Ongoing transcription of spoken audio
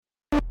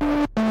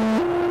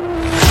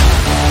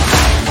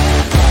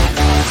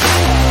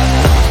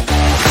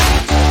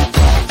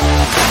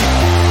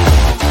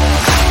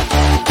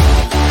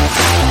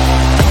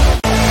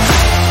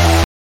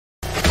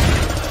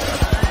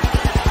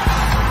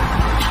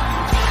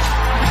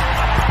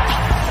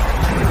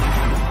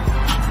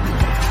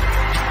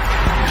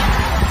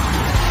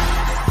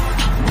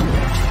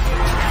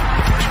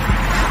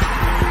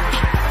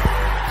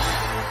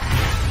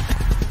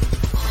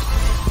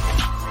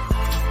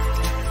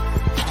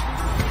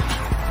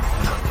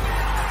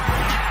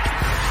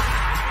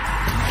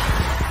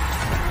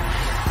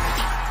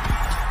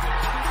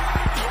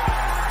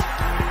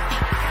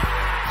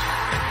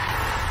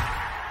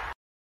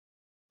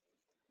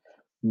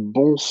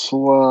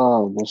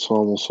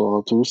Bonsoir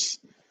à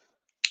tous.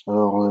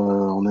 Alors,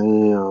 on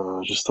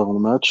est juste avant le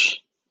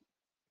match.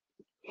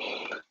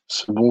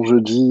 Ce bon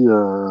jeudi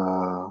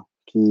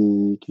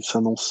qui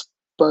s'annonce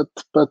pas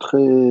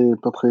très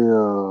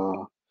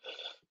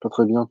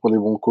bien pour les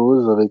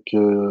Broncos avec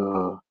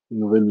une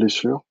nouvelle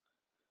blessure,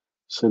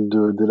 celle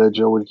de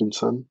d'Elijah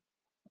Wilkinson,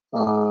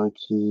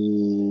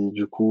 qui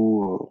du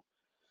coup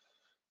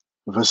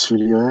va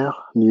suivre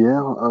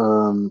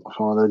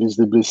enfin la liste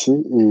des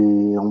blessés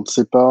et on ne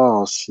sait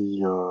pas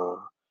si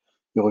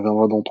il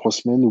reviendra dans 3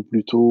 semaines ou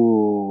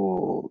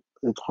plutôt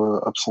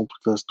être absent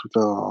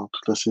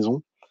toute la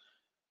saison.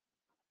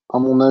 À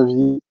mon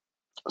avis,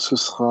 ce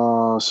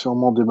sera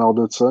sûrement Demar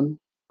Dodson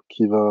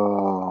qui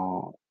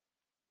va,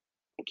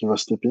 qui va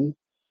step in.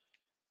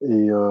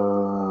 Et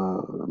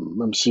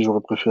même si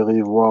j'aurais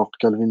préféré voir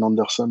Calvin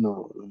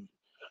Anderson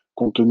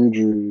compte tenu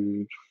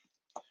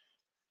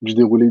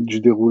déroulé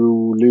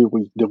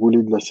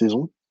de la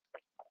saison.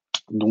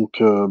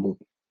 Donc bon,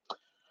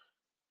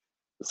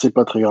 c'est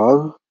pas très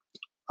grave.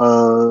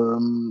 Euh,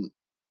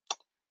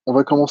 on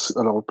va commencer.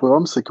 Alors le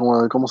programme, c'est qu'on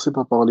va commencer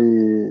par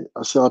parler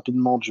assez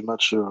rapidement du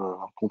match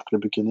contre les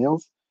Buccaneers.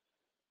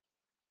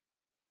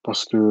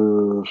 Parce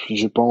que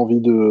j'ai pas envie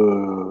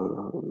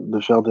de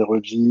faire des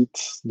redits,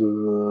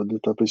 de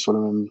taper sur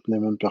les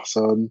mêmes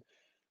personnes,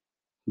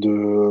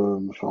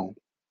 enfin,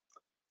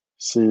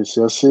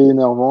 c'est assez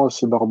énervant,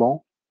 assez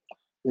barbant.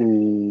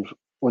 Et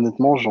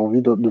honnêtement, j'ai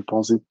envie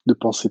de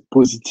penser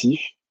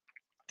positif.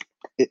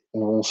 Et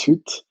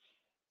ensuite,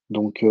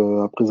 donc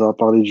après avoir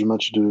parlé du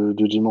match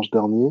de dimanche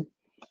dernier,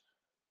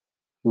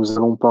 nous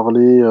allons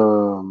parler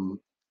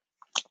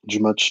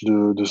du match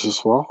de ce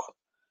soir,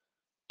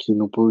 qui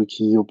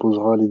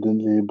opposera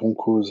les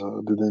Broncos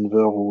de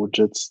Denver aux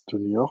Jets de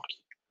New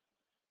York.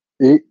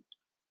 Et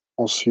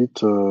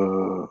ensuite,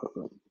 on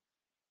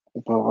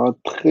parlera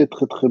très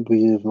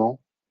brièvement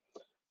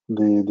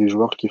des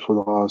joueurs qu'il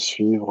faudra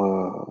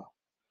suivre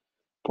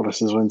pour la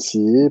saison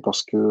NCAA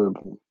parce que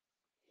bon,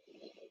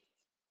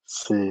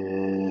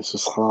 c'est, ce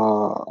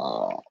sera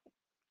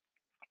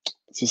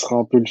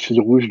un peu le fil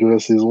rouge de la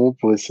saison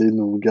pour essayer de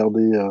nous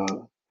garder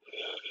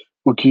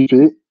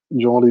occupés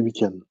durant les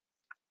week-ends.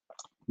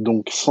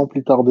 Donc, sans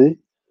plus tarder,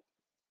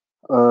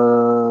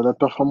 la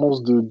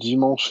performance de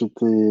dimanche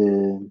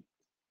était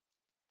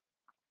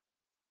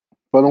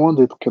pas loin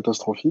d'être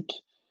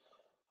catastrophique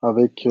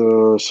avec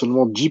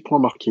seulement 10 points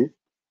marqués.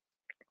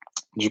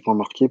 10 points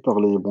marqués par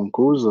les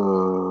Broncos,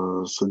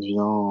 ça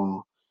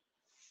devient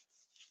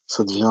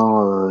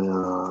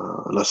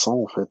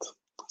lassant en fait.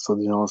 Ça en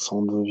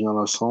devient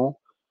lassant.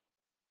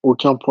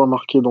 Aucun point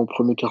marqué dans le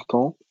premier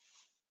quart-temps,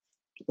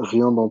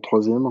 rien dans le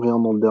troisième, rien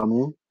dans le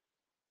dernier,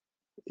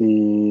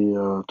 et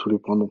tous les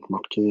points donc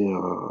marqués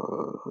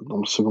dans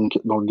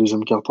le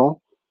deuxième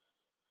quart-temps.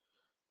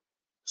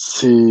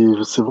 C'est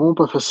vraiment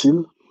pas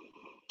facile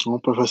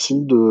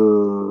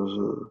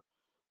de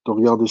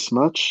regarder ce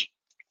match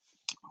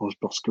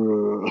parce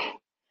que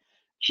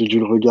j'ai dû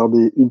le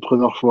regarder une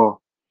première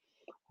fois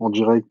en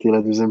direct et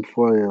la deuxième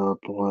fois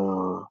pour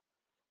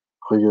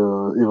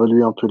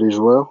évaluer un peu les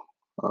joueurs.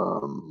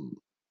 Euh,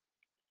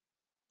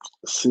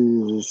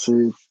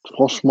 c'est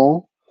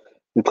franchement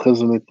et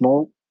très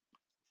honnêtement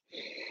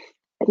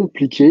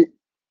compliqué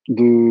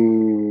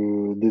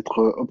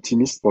d'être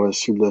optimiste pour la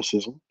suite de la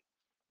saison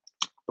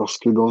parce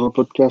que dans le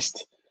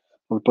podcast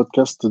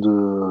de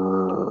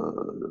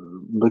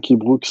Bucky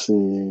Brooks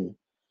et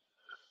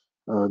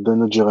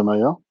Dana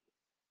Jeremiah,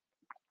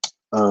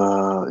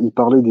 il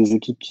parlait des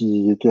équipes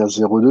qui étaient à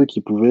 0-2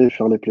 qui pouvaient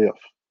faire les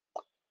playoffs.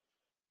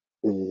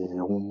 Et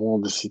au moment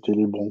de citer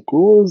les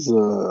Broncos,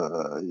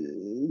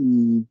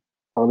 il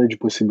parlait du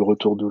possible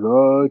retour de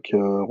Locke,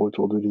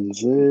 retour de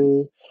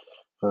Lindsay,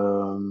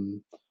 euh,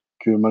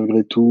 que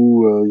malgré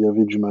tout, il y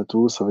avait du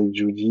matos avec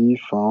Judy,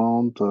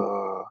 Fant,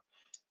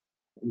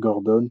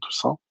 Gordon, tout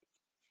ça.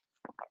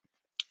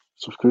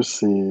 Sauf que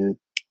c'est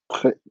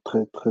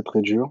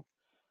très dur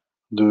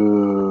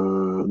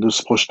de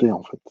se projeter,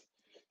 en fait.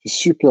 C'est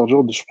super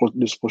dur de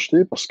se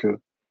projeter parce que,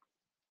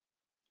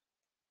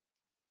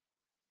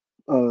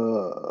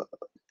 euh,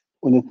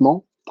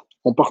 honnêtement,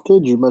 on partait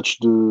du match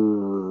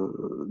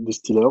des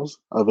Steelers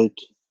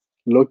avec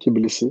Locke est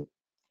blessé.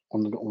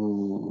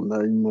 On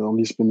a une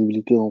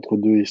indisponibilité entre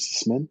 2 et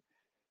 6 semaines.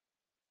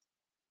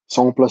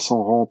 Son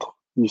remplaçant rentre,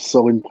 il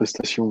sort une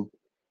prestation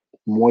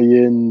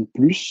moyenne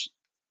plus,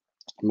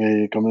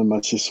 mais quand même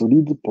assez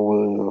solide pour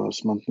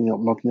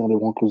maintenir les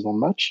Broncos dans le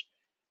match.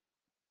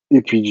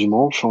 Et puis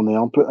dimanche, on est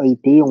un peu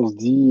hypé, on se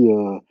dit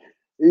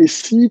et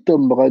si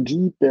Tom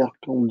Brady perd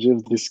contre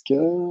Jeff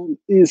Driscoll?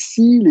 Et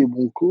si les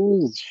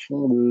Broncos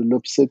font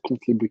l'upset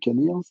contre les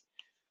Buccaneers?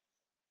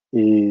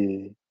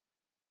 Et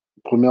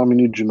première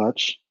minute du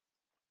match,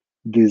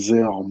 des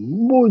erreurs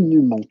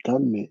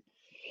monumentales, mais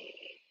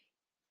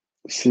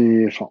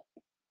enfin,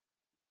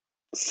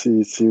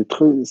 c'est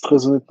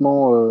très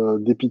honnêtement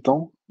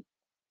dépitant.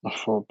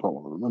 Enfin,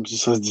 pardon, même si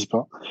ça se dit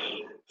pas.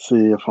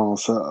 Enfin,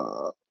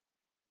 ça,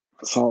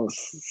 ça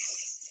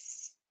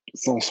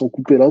en sont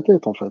coupé la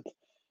tête, en fait.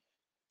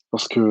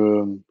 Parce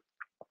que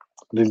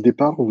Dès le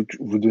départ,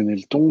 vous donnez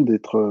le ton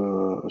d'être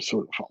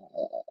enfin,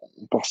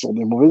 on part sur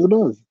des mauvaises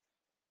bases.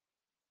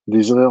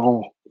 Des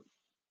erreurs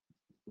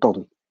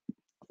pardon,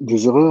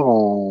 des erreurs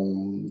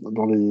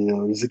dans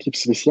les équipes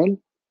spéciales,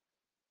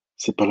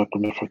 c'est pas la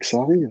première fois que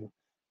ça arrive.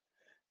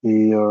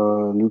 Et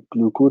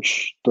le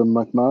coach Tom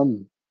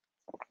McMahon,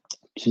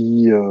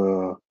 qui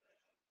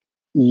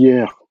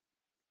hier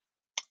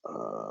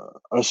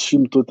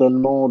assume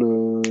totalement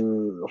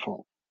enfin,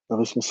 la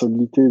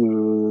responsabilité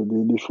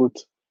des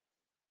fautes,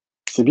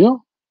 c'est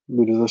bien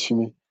de les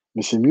assumer,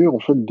 mais c'est mieux en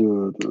fait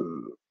de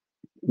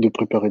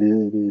préparer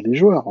les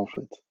joueurs en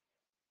fait.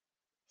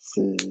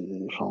 C'est,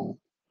 enfin,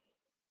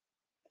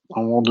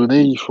 à un moment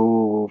donné,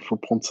 faut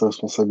prendre sa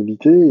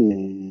responsabilité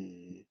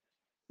et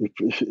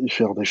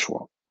faire des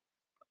choix.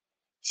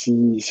 Si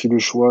le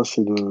choix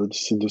c'est de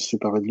se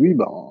séparer de lui,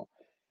 ben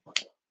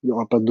il n'y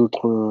aura pas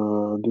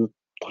d'autre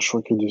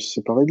choix que de se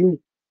séparer de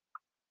lui.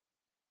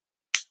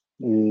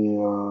 Et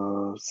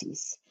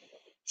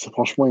c'est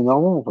franchement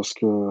énervant parce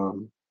que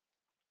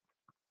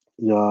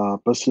il y a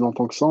pas si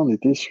longtemps que ça, on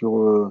était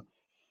sur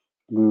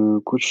le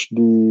coach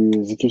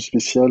des équipes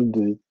spéciales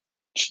des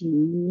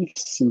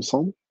Chiefs, il me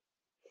semble.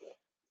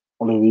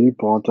 On l'avait eu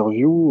pour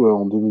interview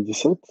en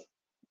 2017,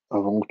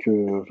 avant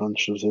que Van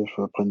Joseph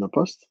prenne le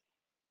poste,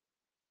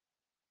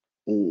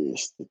 et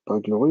c'était pas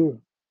glorieux.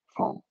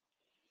 Enfin,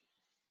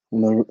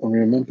 on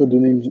lui a même pas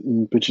donné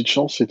une petite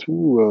chance et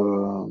tout.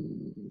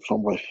 Enfin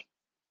bref,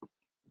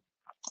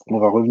 on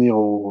va revenir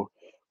au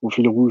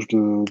fil rouge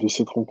de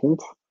cette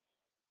rencontre.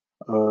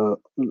 Un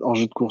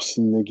jeu de course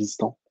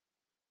inexistant,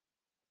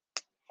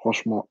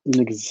 franchement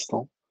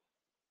inexistant.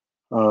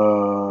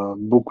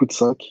 Beaucoup de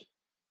sacs.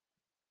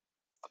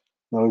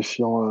 On a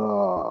réussi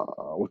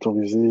à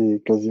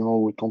autoriser quasiment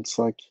autant de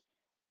sacs,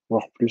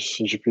 voire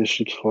plus. J'ai plus les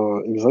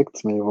chiffres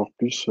exacts, mais voire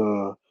plus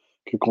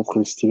que contre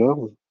les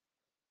Steelers.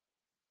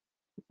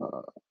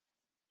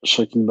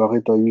 Shaquille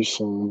Barrett a eu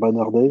son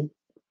banner day.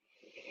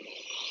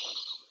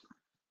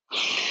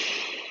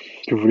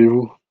 Que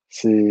voulez-vous?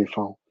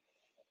 Enfin,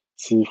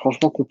 c'est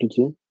franchement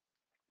compliqué.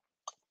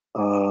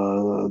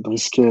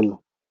 Driscoll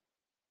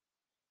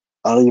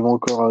arrive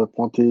encore à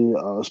pointer,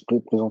 à se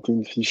présenter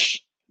une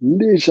fiche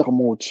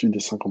légèrement au-dessus des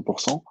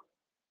 50%,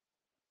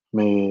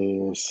 mais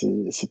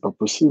c'est pas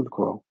possible,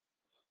 quoi.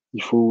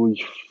 Il faut,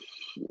 il,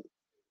 f-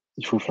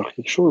 il faut faire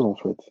quelque chose, en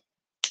fait.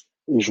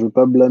 Et je veux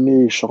pas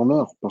blâmer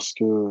Schorner parce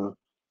que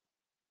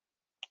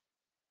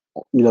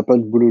il a pas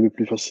le boulot le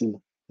plus facile.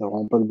 Il a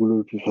vraiment pas le boulot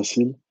le plus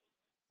facile.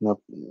 Il, a-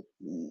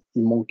 il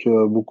manque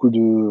beaucoup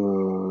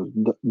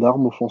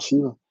d'armes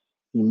offensives.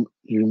 Il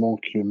lui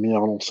manque le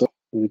meilleur lanceur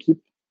de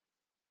l'équipe,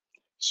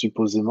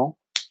 supposément.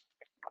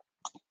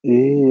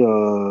 Et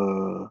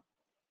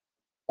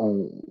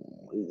on-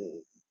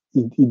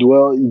 il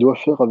doit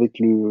faire avec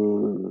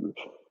le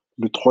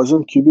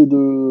troisième QB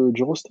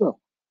du roster.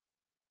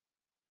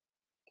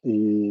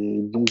 Et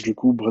donc, du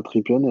coup, Brett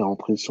Ripien est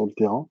rentré sur le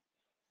terrain.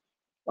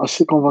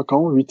 Assez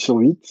convaincant, 8 sur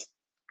 8,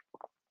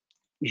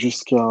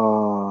 jusqu'à...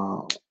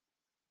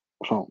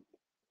 Enfin,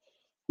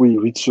 oui,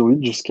 8 sur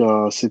 8,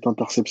 jusqu'à cette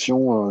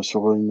interception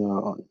sur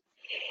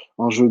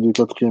un jeu de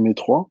quatrième et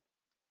 3,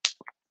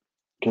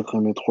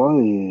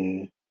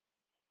 et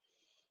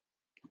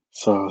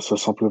ça a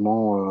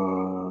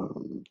simplement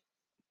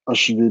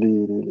achevé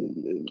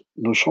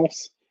nos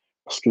chances.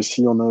 Parce que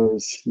si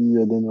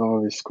Denver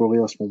avait scoré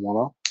à ce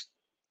moment-là,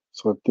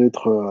 ça aurait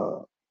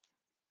peut-être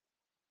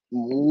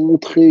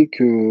montré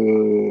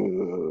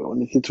que on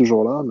était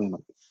toujours là, mais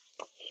non,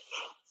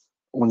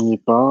 on n'y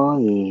est pas.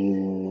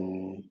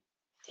 Et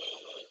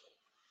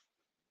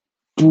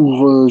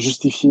pour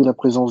justifier la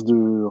présence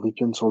de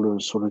Ripien sur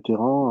le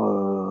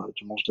terrain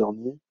dimanche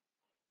dernier,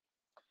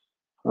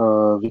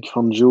 Vic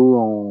Fangio,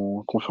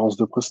 en conférence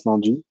de presse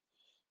lundi,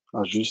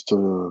 a juste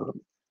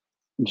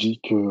dit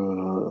que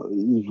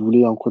il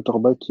voulait un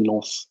quarterback qui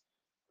lance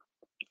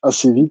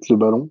assez vite le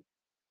ballon,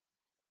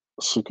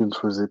 ce que ne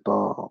faisait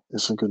pas et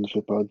ce que ne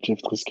fait pas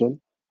Jeff Driscoll,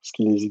 parce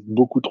qu'il hésite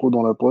beaucoup trop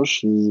dans la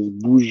poche,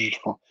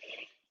 enfin,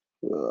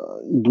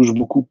 il bouge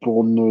beaucoup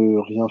pour ne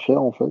rien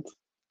faire en fait,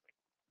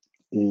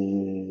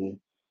 et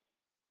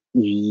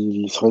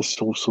il se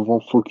reste souvent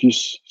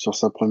focus sur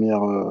sa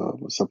première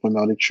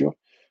lecture,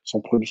 sa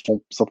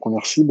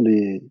première cible,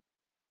 et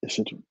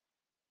c'est tout,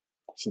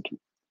 c'est tout.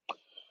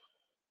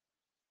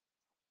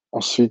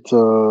 Ensuite,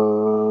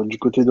 du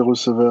côté des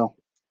receveurs,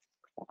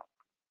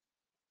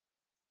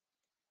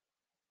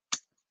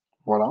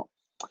 voilà,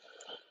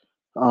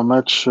 un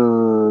match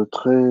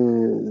très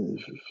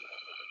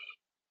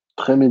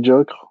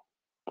médiocre,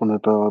 pour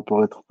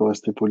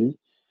rester poli,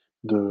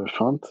 de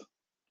feinte,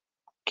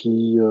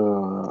 qui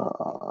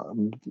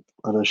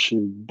a lâché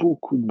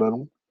beaucoup de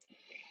ballons,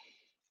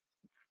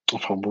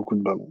 enfin beaucoup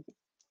de ballons,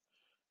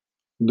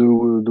 deux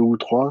ou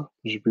trois,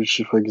 j'ai plus le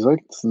chiffre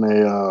exact,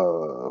 mais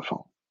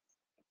enfin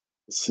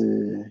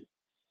c'est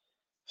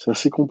c'est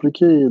assez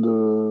compliqué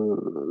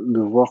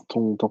de voir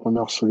ta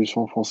première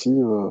solution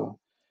offensive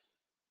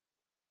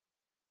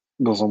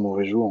dans un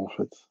mauvais jour en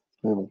fait.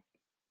 Mais bon,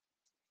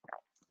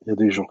 il y a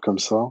des jours comme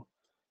ça.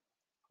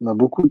 On a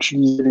beaucoup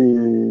utilisé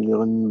les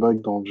running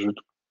backs dans le jeu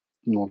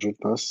de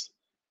passe.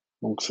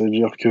 Donc, ça veut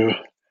dire que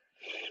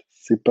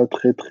c'est pas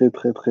très, très,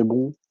 très, très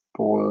bon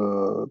pour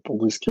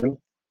Driscoll.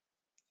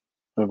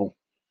 Mais bon,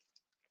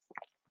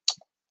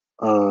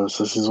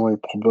 sa saison est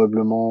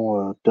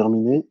probablement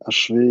terminée,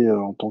 achevée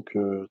en tant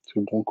que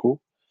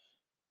Bronco.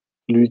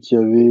 Lui qui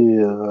avait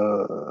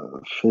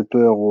fait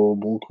peur aux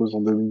Broncos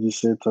en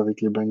 2017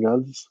 avec les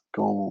Bengals,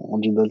 quand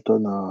Andy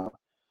Dalton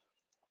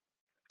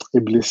est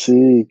blessé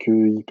et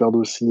qu'ils perdent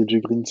aussi AJ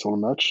Green sur le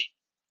match.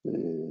 Et-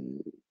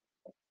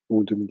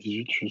 ou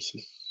 2018, je sais.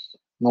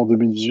 Non,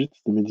 2018.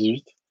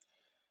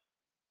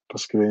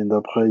 Parce que l'année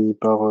d'après, il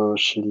part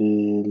chez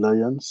les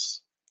Lions.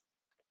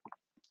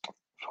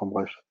 Enfin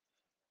bref,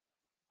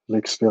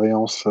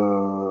 l'expérience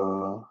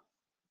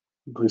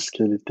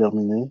Driscoll est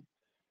terminée.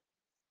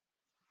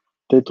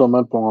 Tais-toi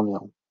mal pour un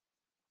bien.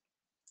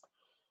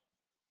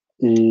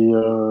 Et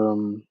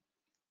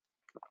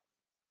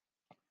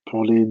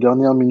pour les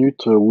dernières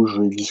minutes où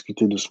je vais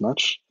discuter de ce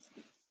match,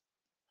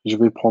 je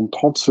vais prendre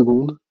 30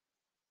 secondes,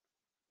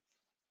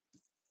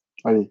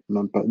 allez,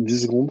 même pas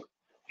 10 secondes.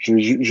 Je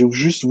vais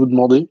juste vous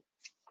demander,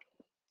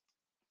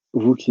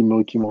 vous qui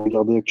me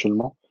regardez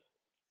actuellement,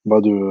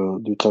 bah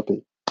de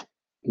taper,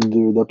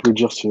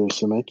 d'applaudir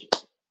ce mec,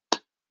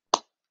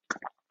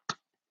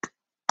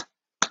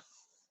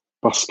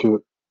 parce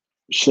que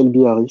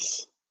Shelby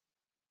Harris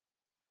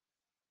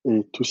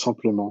est tout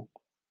simplement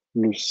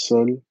le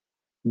seul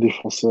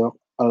défenseur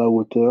à la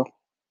hauteur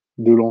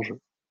de l'enjeu.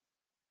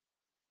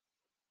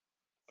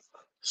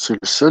 C'est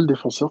le seul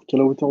défenseur qui est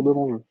à la hauteur de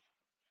l'enjeu.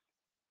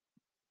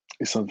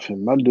 Et ça me fait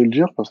mal de le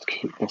dire parce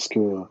que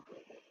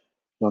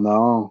il y en a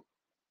un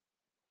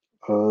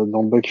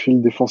dans le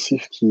backfield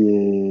défensif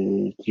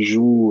qui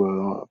joue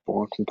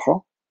pour un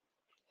contrat,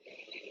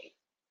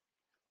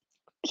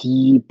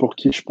 pour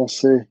qui je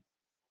pensais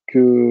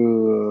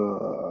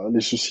que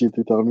les soucis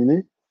étaient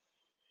terminés,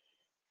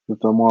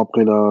 notamment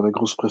après la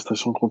grosse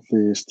prestation contre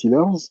les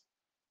Steelers.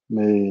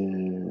 Mais,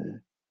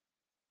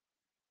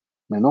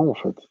 mais non, en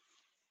fait.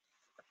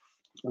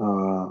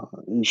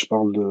 Je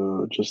parle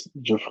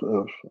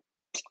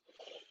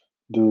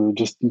de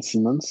Justin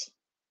Simmons.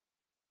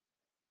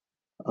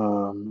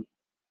 Euh,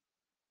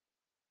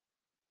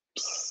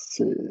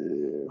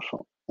 enfin,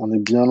 on est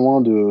bien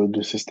loin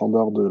de ces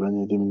standards de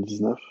l'année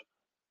 2019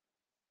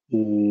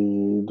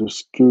 et de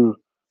ce que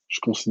je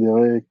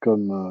considérais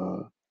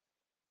comme,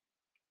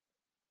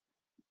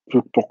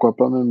 pourquoi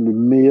pas même le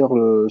meilleur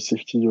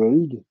safety de la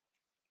ligue.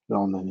 Là,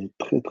 on en est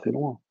très très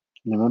loin.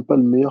 Il n'est même pas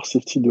le meilleur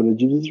safety de la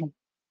division.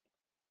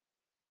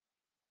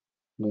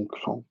 Donc,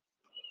 enfin,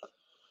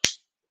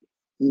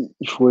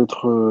 il faut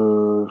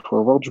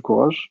avoir du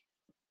courage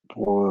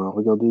pour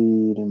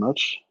regarder les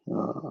matchs.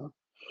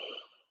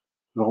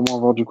 Vraiment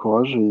avoir du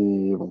courage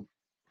et bon,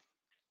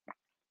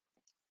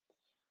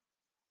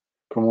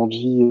 comme on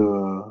dit,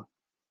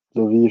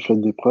 la vie est faite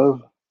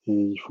d'épreuves et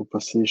il faut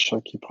passer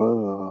chaque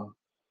épreuve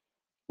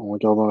en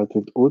regardant la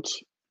tête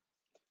haute.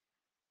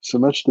 Ce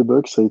match des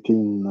Bucks a été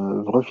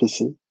une vraie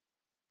fessée.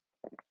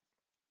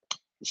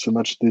 Ce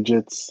match des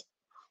Jets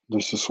de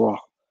ce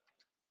soir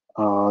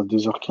à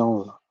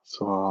 2h15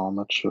 sera un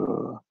match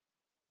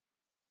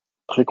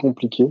très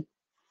compliqué.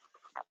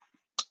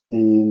 Et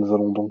nous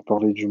allons donc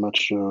parler du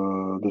match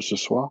de ce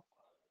soir.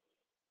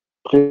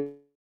 Très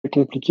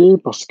compliqué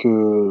parce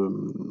que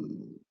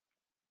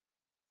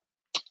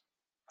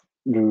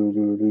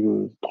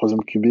le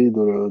troisième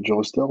QB du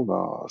roster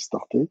va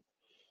starter.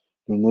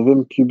 Le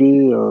neuvième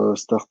QB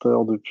starter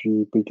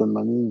depuis Peyton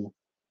Manning,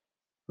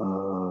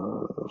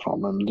 enfin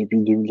même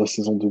depuis la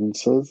saison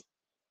 2016,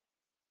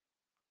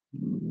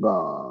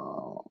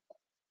 ben,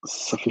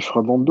 ça fait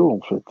froid dans le dos en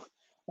fait.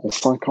 En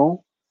 5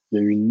 ans, il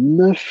y a eu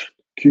 9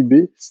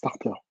 QB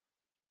starters.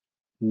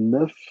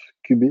 9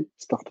 QB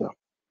starters.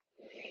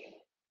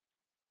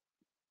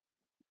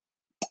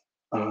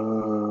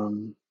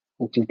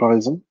 En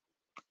comparaison,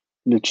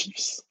 les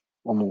Chiefs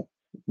en ont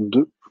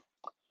 2.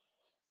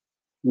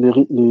 Les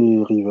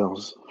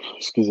Rivers,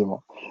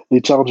 excusez-moi.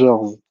 Les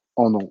Chargers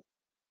en ont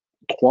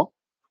 3.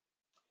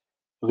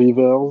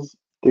 Rivers,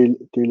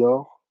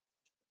 Taylor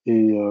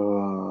et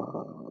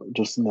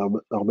Justin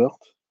Herbert.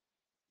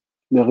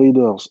 Les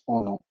Raiders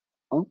en ont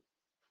 1.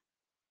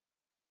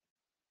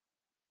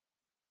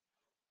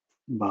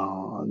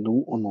 Ben,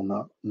 nous, on en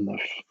a 9.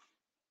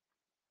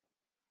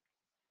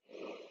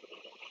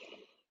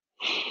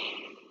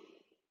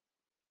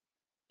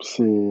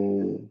 C'est,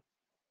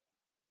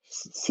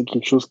 c'est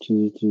quelque chose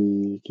qui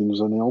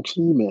nous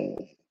anéantit, mais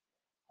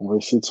on va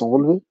essayer de s'en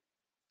relever.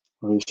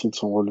 On va essayer de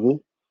s'en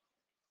relever.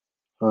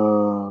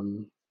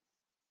 Euh,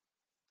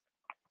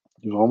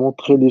 Vraiment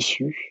très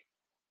déçu.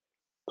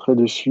 Très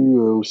déçu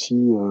aussi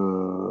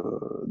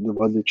de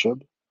Bradley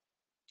Chubb,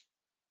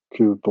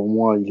 que pour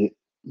moi, il est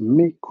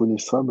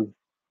méconnaissable.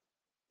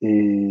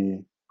 Et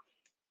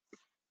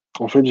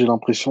en fait, j'ai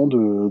l'impression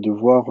de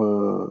voir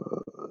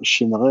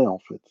Shinray, en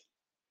fait.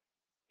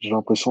 J'ai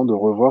l'impression de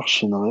revoir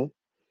Shinray,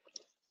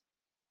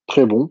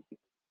 très bon,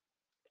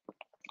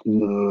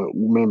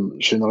 ou même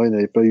Shenry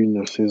n'avait pas eu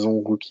une saison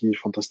rookie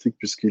fantastique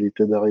puisqu'il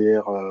était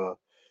derrière,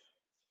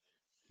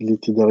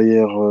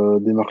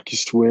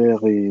 Demarcus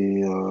Ware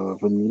et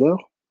Von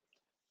Miller.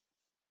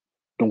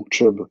 Donc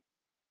Chubb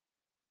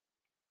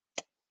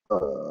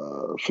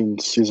fait une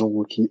saison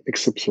rookie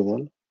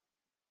exceptionnelle.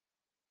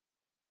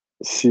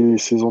 Ses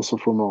saisons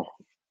sophomore,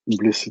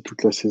 blessé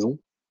toute la saison.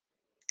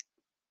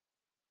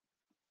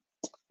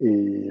 Et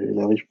il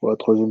arrive pour la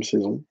troisième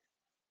saison.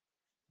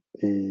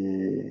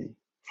 Et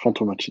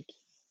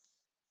fantomatique.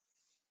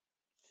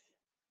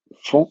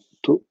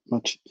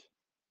 Fantomatique.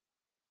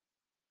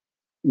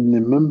 Il n'est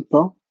même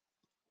pas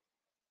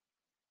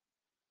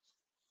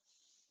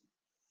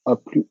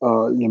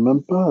il n'est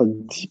même pas à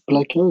 10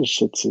 plaquages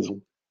cette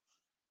saison.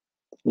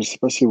 Je ne sais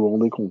pas si vous vous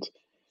rendez compte.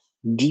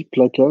 10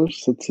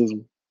 plaquages cette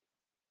saison.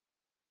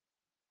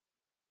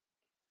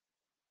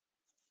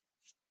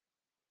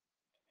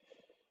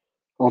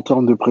 En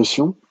termes de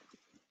pression,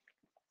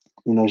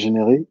 il n'a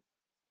généré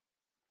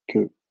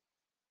que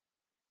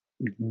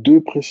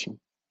deux pressions.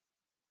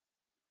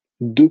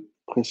 Deux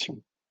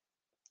pressions.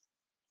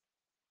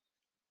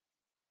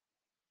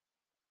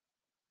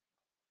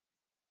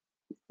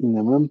 Il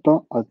n'est même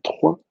pas à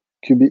 3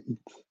 QB hits.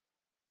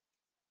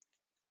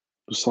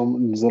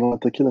 Nous allons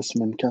attaquer la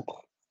semaine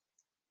 4.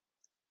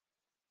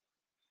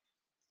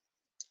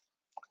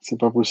 C'est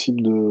pas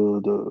possible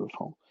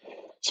enfin,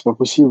 c'est pas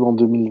possible en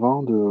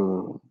 2020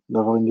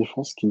 d'avoir une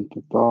défense qui ne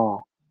peut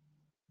pas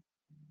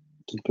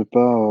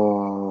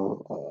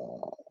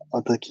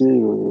attaquer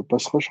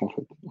pass rush en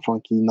fait. Enfin,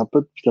 qui a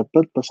pas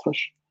de pass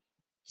rush.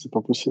 C'est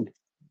pas possible.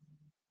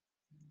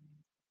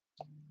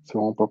 C'est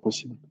vraiment pas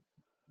possible.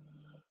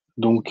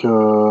 Donc,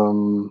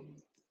 je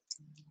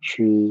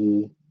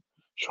suis,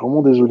 je suis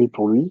vraiment désolé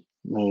pour lui,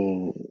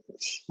 mais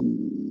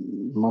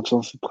s'il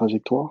maintient cette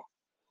trajectoire,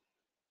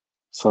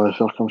 ça va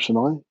faire comme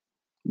Shenry.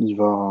 Il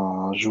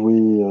va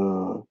jouer,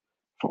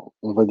 enfin,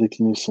 on va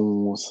décliner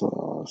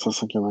sa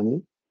cinquième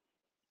année.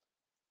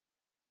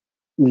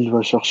 Il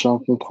va chercher un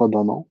contrat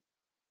d'1 an,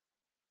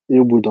 et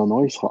au bout d'1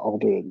 an, il sera hors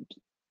de la ligue.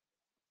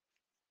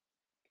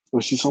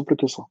 Aussi simple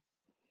que ça.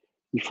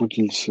 Il faut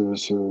qu'il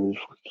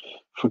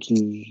faut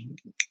qu'il,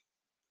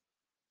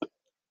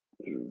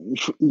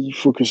 il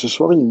faut que ce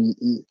soir,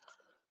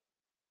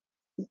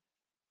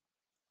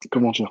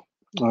 comment dire,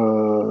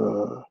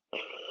 euh,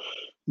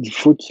 il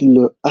faut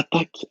qu'il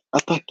attaque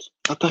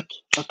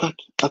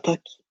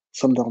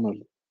Sam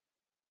Darnold.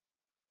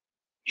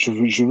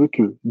 Je veux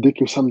que dès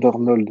que Sam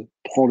Darnold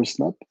prend le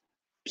snap,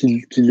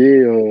 qu'il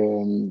ait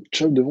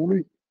Chubb devant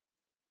lui.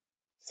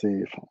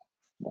 Enfin,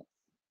 bon,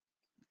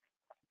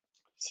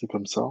 c'est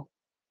comme ça.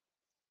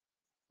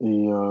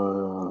 Et à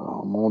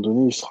un moment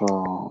donné,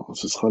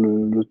 ce sera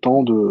le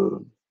temps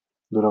de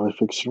la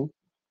réflexion,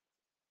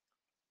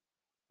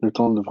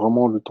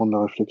 vraiment le temps de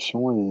la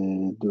réflexion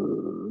et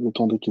le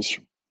temps des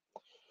questions.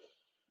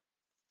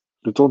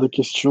 Le temps des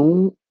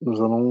questions,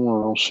 nous allons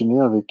enchaîner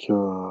avec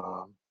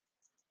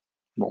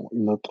bon,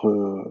 une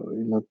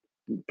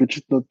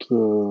petite note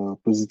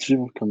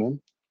positive quand même.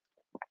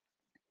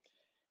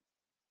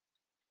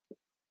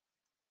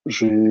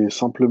 Je vais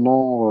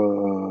simplement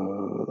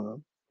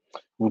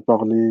vous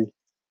parler,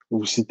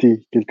 vous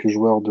citer quelques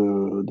joueurs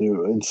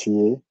de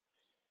NCAA.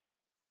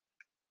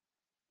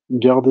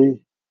 Gardez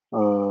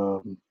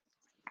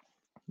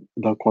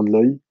d'un coin de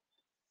l'œil,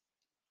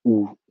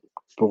 ou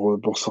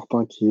pour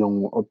certains qui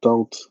ont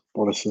opt-out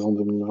pour la saison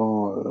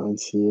 2020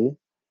 NCAA,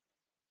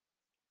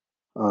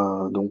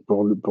 donc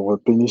pour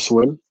Penny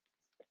Sewell,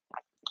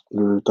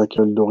 le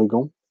tackle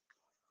d'Oregon,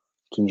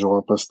 qui ne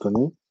jouera pas cette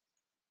année,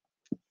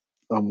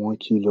 à moins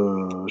qu'il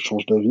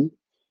change d'avis.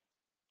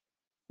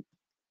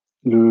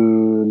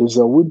 Le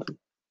Leatherwood,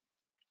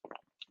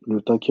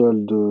 le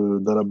tackle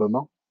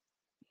d'Alabama.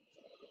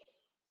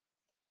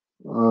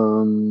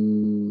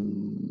 Euh,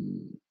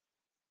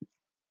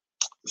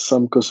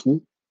 Sam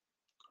Cosmi,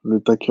 le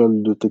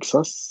tackle de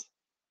Texas.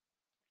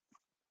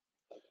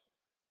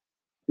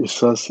 Et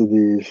ça, c'est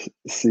des,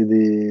 c'est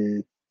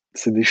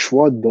des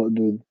choix,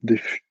 des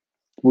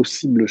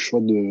possibles choix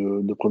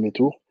de premier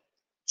tour.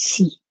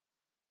 Si,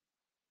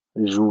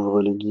 et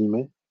j'ouvre les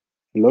guillemets,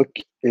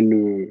 Locke est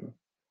le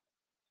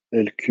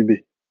QB.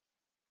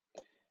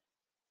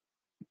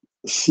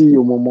 Si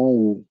au moment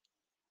où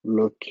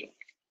Locke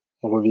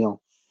revient,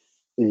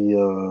 et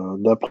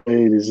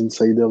d'après les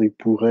insiders, il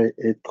pourrait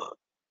être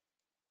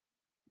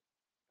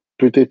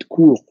peut-être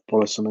court pour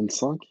la semaine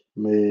 5,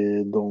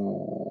 mais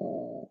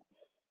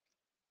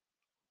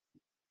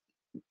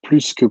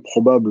plus que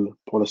probable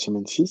pour la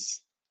semaine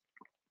 6,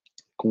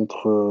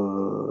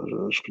 contre,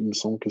 il me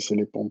semble que c'est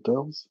les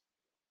Panthers.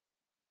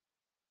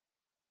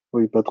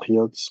 Oui,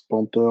 Patriots,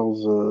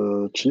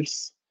 Panthers,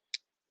 Chiefs.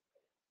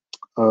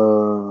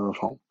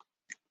 Enfin,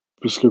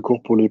 plus que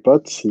court pour les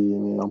Pats, c'est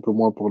un peu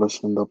moins pour la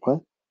semaine d'après.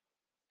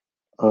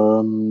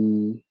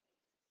 Euh,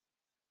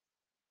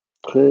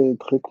 Très,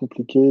 très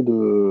compliqué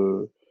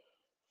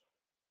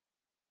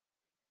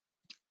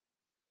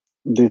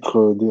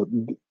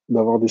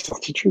d'avoir des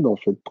certitudes, en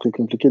fait. Très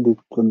compliqué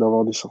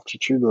d'avoir des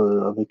certitudes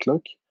avec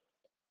Locke.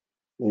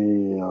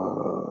 Et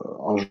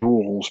un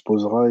jour, on se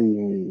posera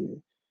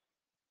et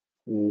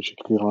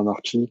j'écrirai un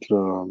article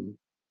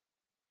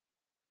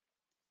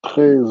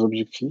très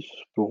objectif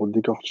pour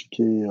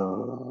décortiquer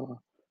le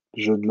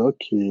jeu de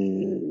Locke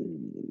et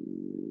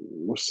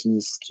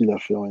aussi ce qu'il a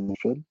fait en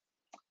NFL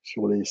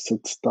sur les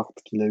 7 starts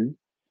qu'il a eu.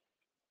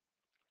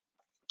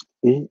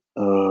 Et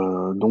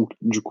donc,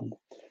 du coup,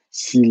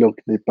 si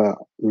Locke n'est pas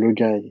le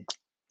guy,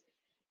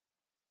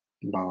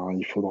 ben,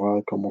 il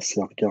faudra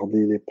commencer à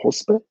regarder les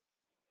prospects.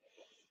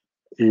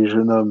 Et je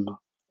nomme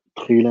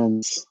Trey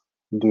Lance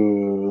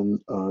de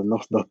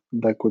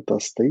Dakota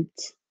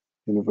State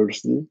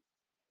University,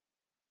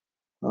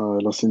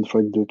 l'ancienne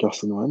fac de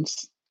Carson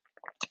Wentz.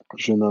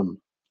 Je nomme,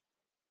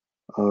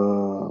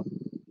 euh,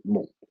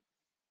 bon,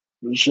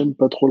 j'aime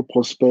pas trop le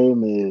prospect,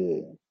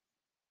 mais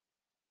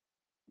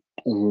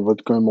on va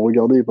quand même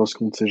regarder parce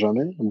qu'on ne sait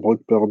jamais.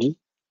 Brock Purdy.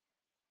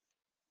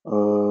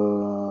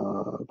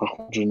 Par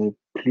contre, je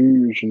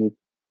n'ai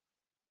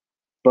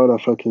pas la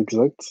fac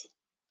exacte.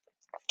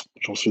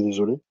 J'en suis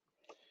désolé.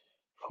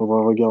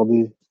 Faudra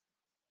regarder.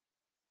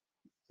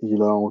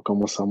 On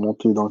commence à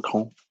monter d'un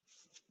cran,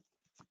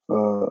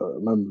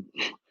 même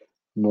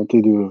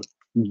monter de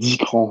 10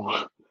 crans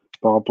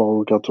par rapport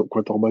au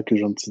quarterback que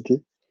je viens de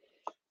citer.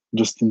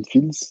 Justin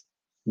Fields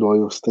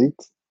d'Ohio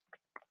State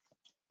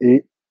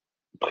et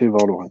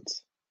Trevor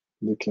Lawrence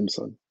de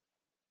Clemson.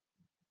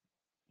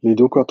 Les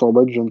deux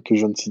quarterbacks que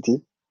je viens de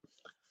citer,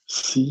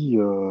 si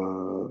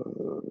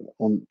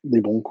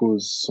les Broncos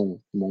sont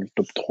dans le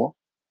top 3,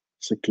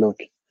 c'est que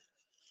Locke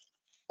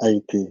a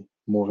été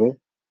mauvais,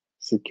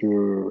 c'est que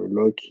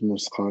Locke ne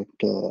sera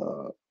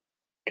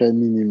qu'à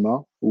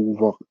minima, ou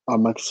voire à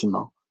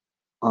maxima,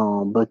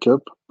 un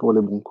backup pour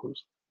les Broncos.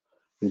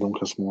 Et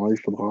donc à ce moment-là,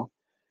 il faudra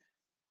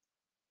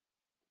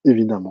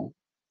évidemment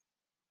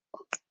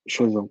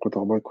choisir un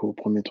quarterback au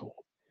premier tour.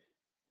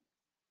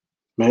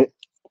 Mais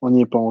on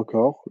n'y est pas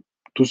encore.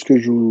 Tout ce que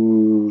je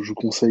vous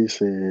conseille,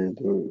 c'est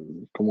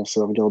de commencer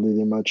à regarder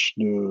les matchs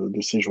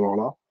de ces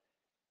joueurs-là,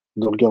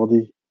 de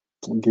regarder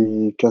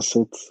des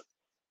cassettes,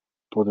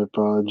 pour ne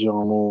pas dire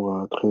un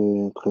mot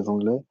très, très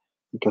anglais,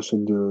 des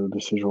cassettes de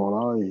ces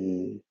joueurs-là,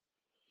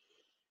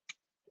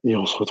 et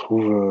on se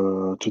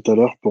retrouve tout à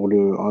l'heure pour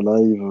un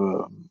live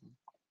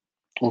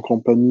en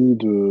compagnie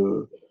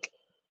de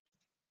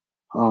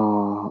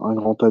un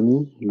grand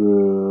ami,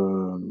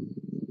 le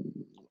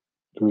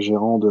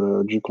gérant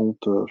du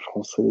compte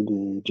français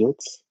des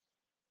Jets,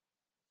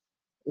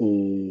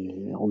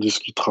 et on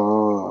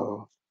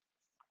discutera,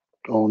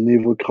 on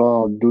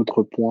évoquera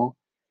d'autres points,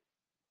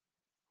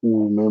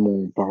 ou même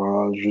on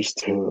parlera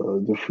juste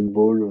de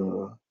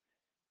football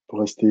pour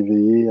rester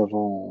éveillé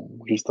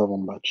juste avant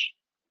le match.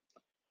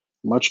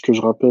 Match que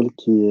je rappelle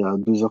qui est à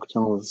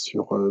 2h15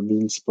 sur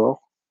beIN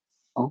Sport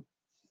 1.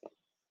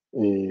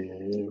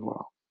 Et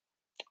voilà.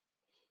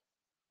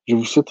 Je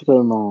vous souhaite quand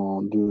même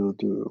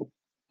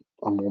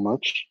un bon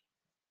match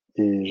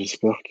et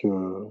j'espère que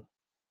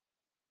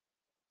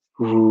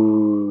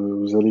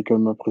vous allez quand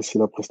même apprécier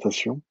la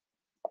prestation,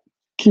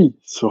 qui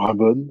sera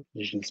bonne,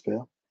 je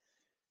l'espère.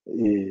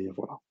 Et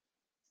voilà.